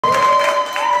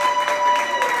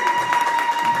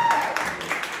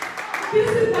This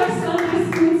is my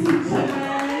Sunday school teacher,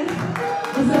 man.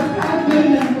 It's a proud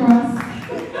moment for us.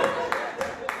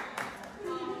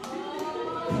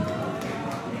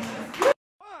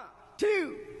 1,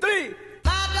 2, 3.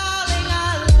 My darling, I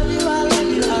love you, I love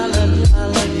you, I love you, I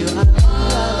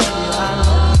love you, I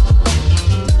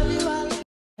love you, I love you.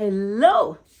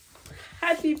 Hello,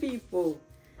 happy people.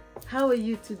 How are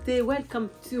you today? Welcome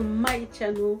to my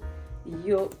channel,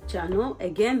 your channel.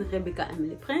 Again, Rebecca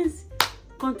Emily Prince,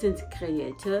 content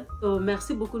creator. So,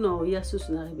 merci beaucoup na yasus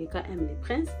na Rebecca Emily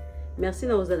Prince. Merci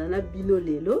na ozalana bino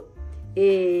lelo.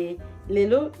 Et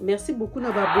lelo, merci beaucoup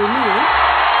na baboni.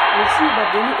 Merci na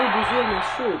baboni au besoin na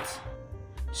short.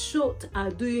 Short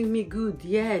are doing me good.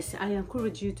 Yes, I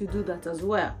encourage you to do that as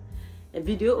well. A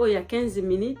vidéo il y a 15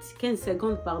 minutes, 15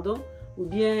 secondes pardon, ou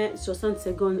bien 60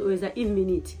 secondes, ou il y a 1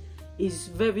 minute. Is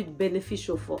very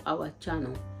beneficial for our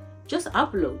channel. Just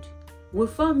upload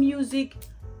without music,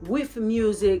 with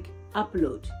music,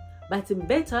 upload. But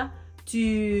better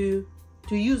to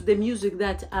use the music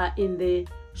that are in the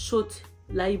short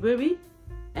library,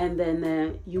 and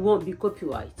then you won't be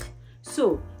copyright.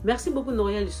 So merci beaucoup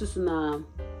Noria lisusu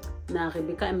na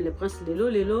Rebecca Emily Prince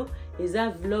lelo is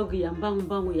a vlog ya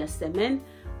mbangu ya semaine.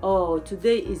 Oh,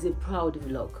 today is a proud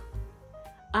vlog.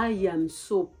 I am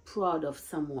so proud of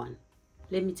someone.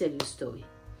 Let me tell you a story.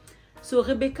 So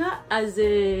Rebecca, as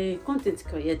a content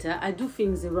creator, I do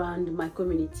things around my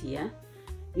community, yeah?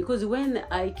 Because when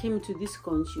I came to this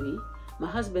country, my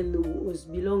husband was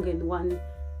belonging one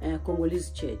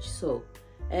Congolese church. So,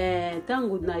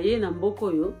 tangu na ye na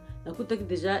mboko yo, nakutaki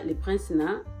deja le prince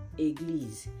na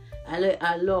église.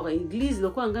 Alors église,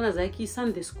 loko angana zaki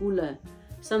Sunday school,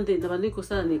 Sunday nabandi ko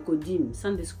sala ne kodim,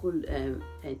 Sunday school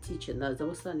teacher na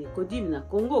zabo sala ne kodim na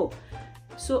Congo.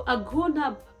 So I grown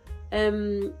up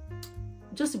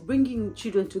just bringing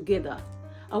children together.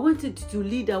 I wanted to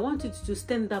lead, I wanted to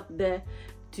stand up there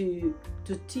to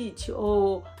teach,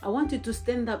 or I wanted to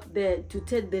stand up there to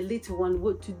tell the little one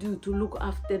what to do, to look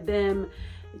after them,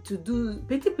 to do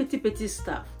petty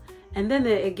stuff. And then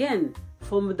again,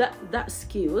 from that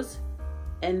skills,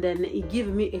 and then it gave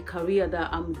me a career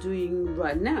that I'm doing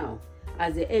right now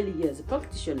as an early years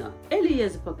practitioner. Early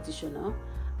years practitioner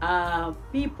are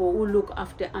people who look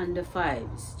after under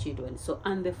 5s children. So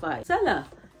under 5. Sala,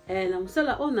 and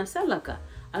Sala ona salaka.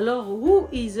 Alors, who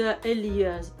is an early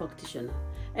years practitioner?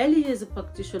 Early years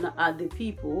practitioner are the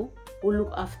people who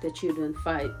look after children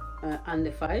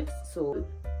under 5. So,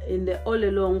 in the all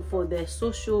along for their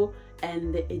social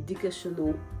and the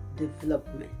educational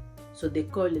development. So they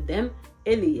call them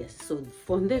early years. So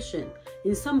foundation.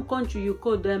 In some country you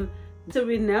call them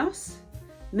nursery nurse.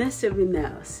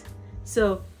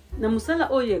 So na musala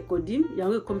oyo kodim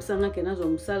yango komsanga kenazo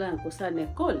musala yankosa na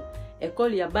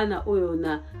école ya bana oyo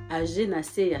na âgé na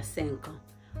se ya 5 ans.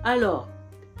 Alors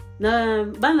na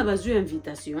bana bazu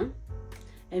invitation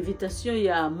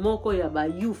ya moko ya ba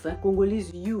youth,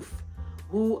 Congolese youth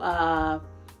who are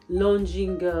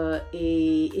launching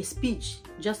a speech,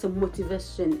 just a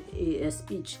motivation a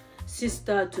speech,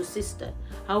 sister to sister.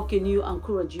 How can you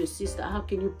encourage your sister? How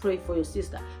can you pray for your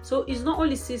sister? So it's not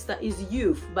only sister, it's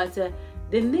youth, but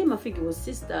the name I think it was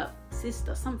sister,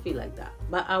 something like that.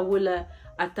 But I will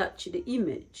attach the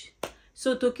image.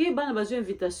 So toke bana bazo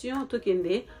invitation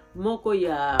tokende moko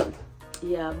ya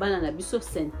bana na biso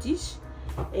Saint-Tiche.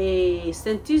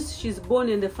 Saint-Tiche, she's born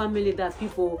in the family that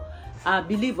people are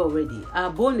believe already, are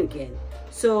born again.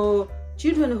 So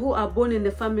children who are born in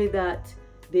the family that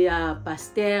they are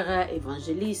pasteur,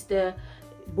 evangelist,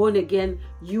 born again,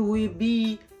 you will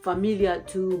be familiar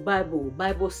to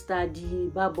Bible study,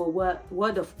 Bible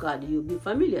word of God, you'll be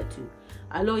familiar to.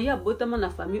 Alors il y a botama na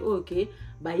famille ok,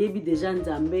 ba yebi déjà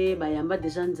nzambe, ba yamba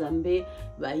déjà nzambe,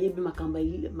 ba yebi makamba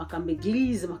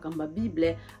église, makamba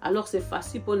Bible. Alors c'est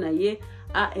facile pour naye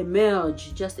à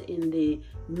emerge just in the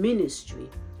ministry.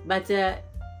 But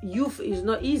youth is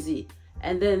not easy.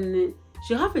 And then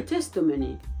she have a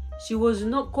testimony. She was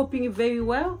not coping very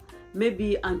well.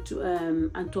 Maybe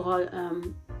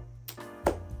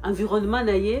environnement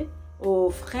naye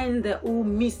or friend who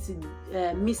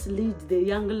mislead the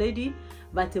young lady,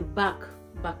 but back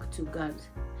to God.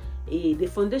 The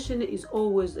foundation is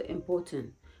always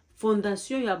important.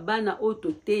 Fondation ya bana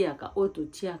oto teyaka oto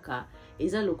tiaka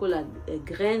eza lokola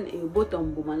grain e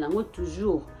botombo nango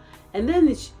toujours. And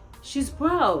then she's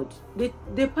proud.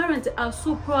 The parents are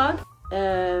so proud.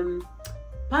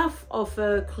 Path of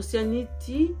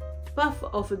Christianity, path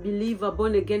of a believer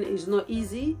born again is not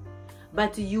easy,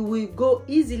 but you will go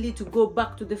easily to go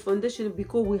back to the foundation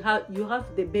because you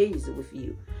have the base with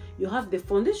you. You have the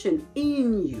foundation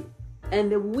in you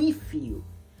and with you.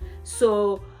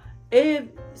 So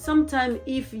sometimes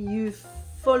if you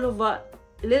fall over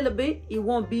a little bit, it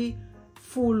won't be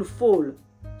full fall.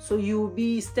 So you'll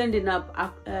be standing up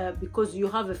because you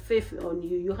have a faith on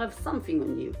you. You have something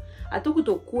on you.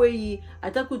 Atakuto kwei,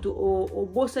 atakuto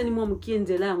obosa ni mo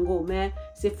mkienzela yango, mais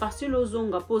c'est facile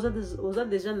ozonga poza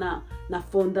déjà na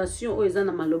fondation o eza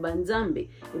na maloba nzambe.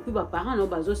 Et puis ba parents no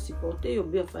bazo supporter yo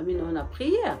bien famille na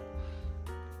prière.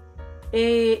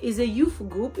 Is a youth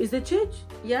group, is a church,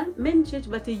 yeah, main church,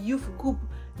 but a youth group.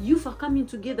 Youth are coming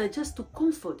together just to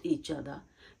comfort each other,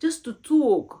 just to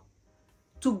talk,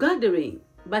 to gathering.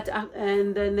 But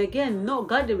and then again, no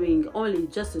gathering only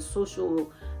just a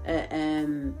social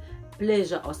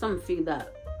pleasure or something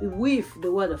that with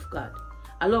the word of God.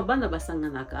 Alors banda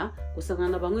basanganaka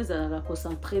kusangana bangweza la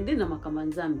concentrate na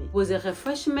makamanzambe. It was a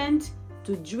refreshment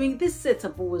to drink. This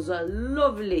setup was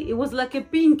lovely. It was like a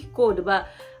pink code, but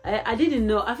I didn't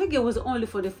know. I think it was only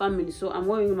for the family, so I'm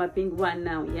wearing my pink one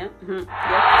now. Yeah.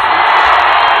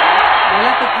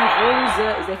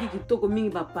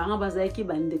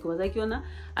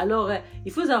 Alors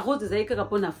il faut un rose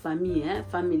pour la famille,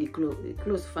 family,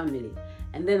 close family.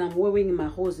 And then I'm wearing my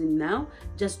rose now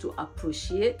just to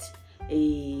appreciate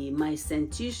my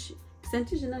Saint-Tiche.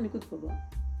 Saint-Tiche, non, écoute pas.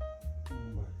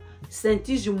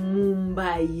 Saint-Tiche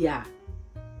Mumbaya.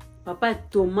 Papa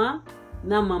Thomas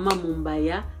na maman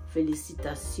Mumbaya,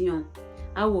 félicitations.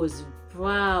 I was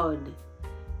proud.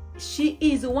 She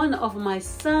is one of my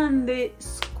Sunday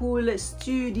school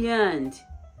students.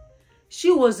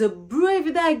 She was a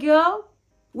brave, that girl.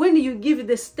 When you give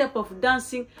the step of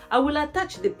dancing, I will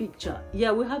attach the picture.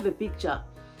 Yeah, we have a picture.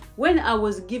 When I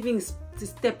was giving the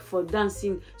step for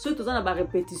dancing, so it was on a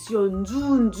repetition.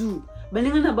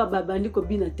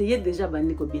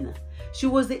 She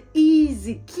was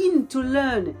easy, keen to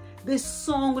learn the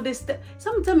song, the step.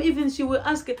 Sometimes even she will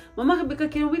ask, Mama Rebecca,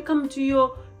 can we come to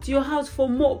your house for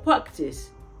more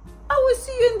practice? I will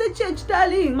see you in the church,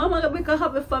 darling. Mama Rebecca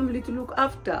have a family to look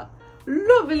after.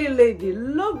 Lovely lady,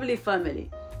 lovely family.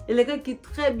 Et les gars qui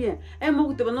très bien. Un moment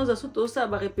où tu vas nous assurer tout ça,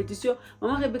 répétition.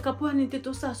 Maman Rebecca pour n'était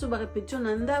tout ça, sur répétition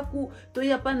nandaku, to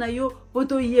ya pa na yo,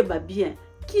 poto yeba bien.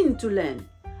 Keen to learn.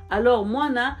 Alors moi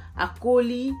na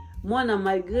akoli, moi na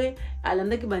malgré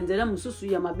alandaki banzela mususu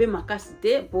ya mabe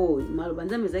makasite po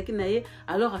malobanza mezaki na ye.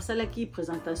 Alors asala ki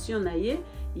présentation na ye.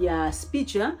 Yeah,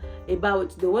 speech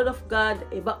about the word of God,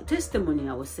 about testimony,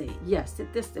 I would say. Yes, the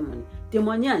testimony.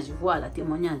 Témoignage, voilà,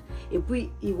 témoignage. Et puis,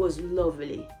 it was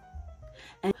lovely.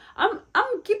 And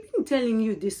I'm keeping telling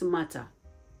you this matter.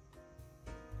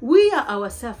 We are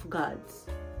ourselves gods.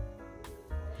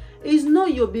 It's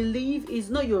not your belief, it's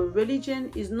not your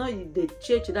religion, it's not the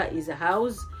church that is a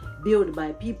house built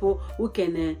by people who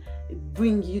can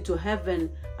bring you to heaven.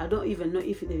 I don't even know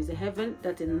if there is a heaven.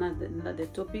 That is another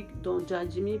topic. Don't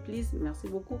judge me, please. Merci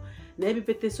beaucoup. Nebi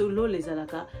pete solo les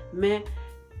alaka, mais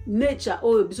nature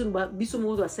oh biso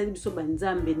moto asali biso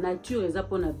banzambe, nature eza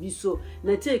pona biso,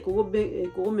 nature ko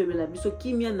memela biso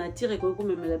kimia, nature ko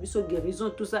memela biso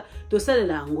guérison, tout ça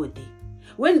la ngote.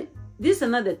 When this is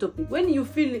another topic. When you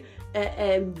feel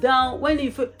down, when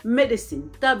you feel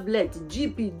medicine, tablet,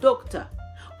 GP, doctor,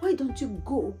 why don't you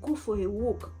go for a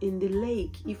walk in the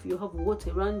lake if you have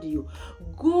water around you?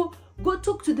 Go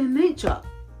talk to the nature.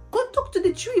 Go talk to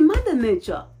the tree, Mother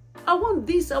Nature. I want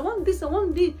this, I want this, I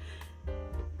want this.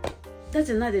 That's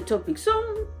another topic. So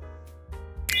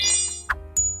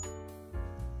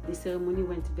the ceremony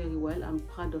went very well. I'm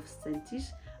proud of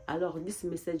Saint-Tiche. Alors this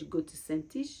message go to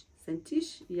Saint-Tiche.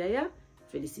 Saint-Tiche, Yaya,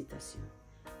 félicitations.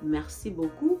 Merci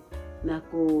beaucoup.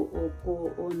 Nako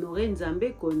honorer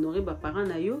Nzambe, ko honorer ba parents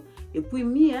na yo. Et puis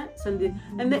me, and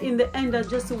then in the end I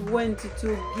just went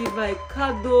to give her a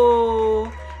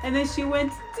cadeau. And then she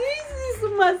went, this is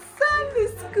my Sunday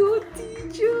school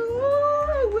teacher. Oh,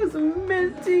 I was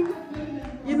melting.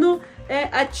 You know,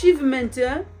 achievement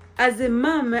as a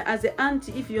mom, as an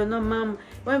auntie, if you're not mom,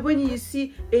 when you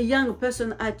see a young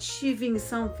person achieving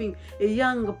something, a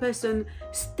young person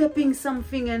stepping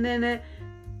something, and then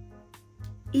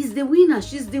is the winner,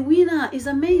 she's the winner, it's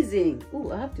amazing.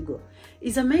 Oh, I have to go.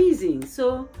 It's amazing.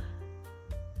 So,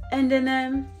 and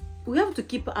then we have to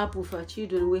keep up with our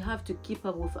children. We have to keep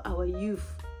up with our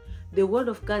youth. The word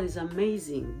of God is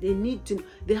amazing.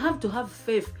 They have to have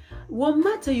faith. What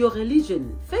matter your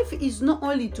religion? Faith is not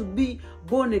only to be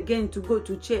born again, to go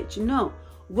to church. No.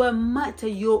 What matter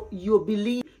your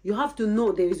belief? You have to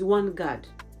know there is one God.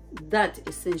 That's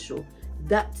essential.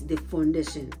 That's the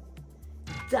foundation.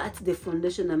 That's the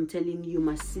foundation I'm telling you,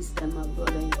 my sister, my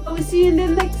brother. I will see you in the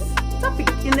next topic,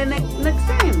 in the next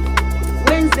time.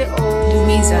 Wednesday or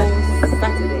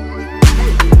Saturday.